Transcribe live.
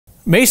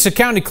Mesa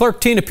County Clerk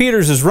Tina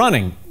Peters is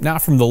running,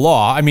 not from the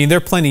law. I mean,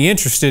 they're plenty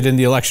interested in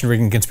the election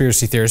rigging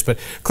conspiracy theorists, but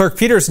Clerk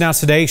Peters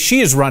announced today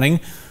she is running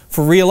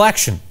for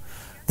re-election.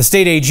 The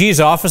state AG's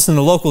office and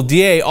the local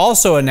DA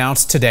also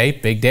announced today,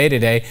 big day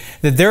today,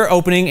 that they're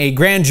opening a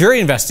grand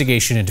jury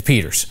investigation into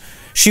Peters.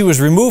 She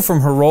was removed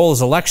from her role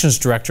as elections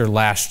director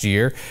last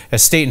year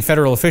as state and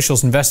federal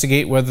officials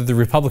investigate whether the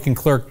Republican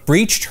clerk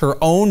breached her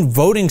own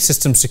voting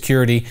system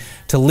security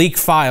to leak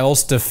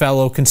files to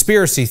fellow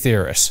conspiracy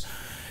theorists.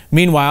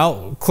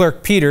 Meanwhile,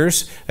 Clerk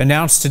Peters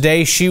announced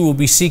today she will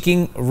be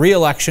seeking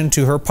re-election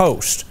to her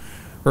post.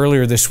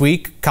 Earlier this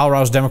week,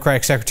 Colorado's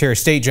Democratic Secretary of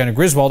State Jena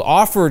Griswold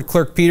offered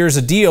Clerk Peters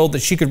a deal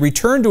that she could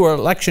return to her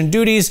election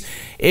duties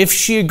if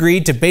she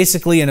agreed to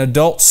basically an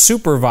adult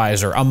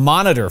supervisor, a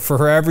monitor for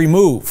her every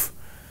move.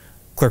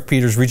 Clerk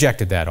Peters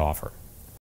rejected that offer.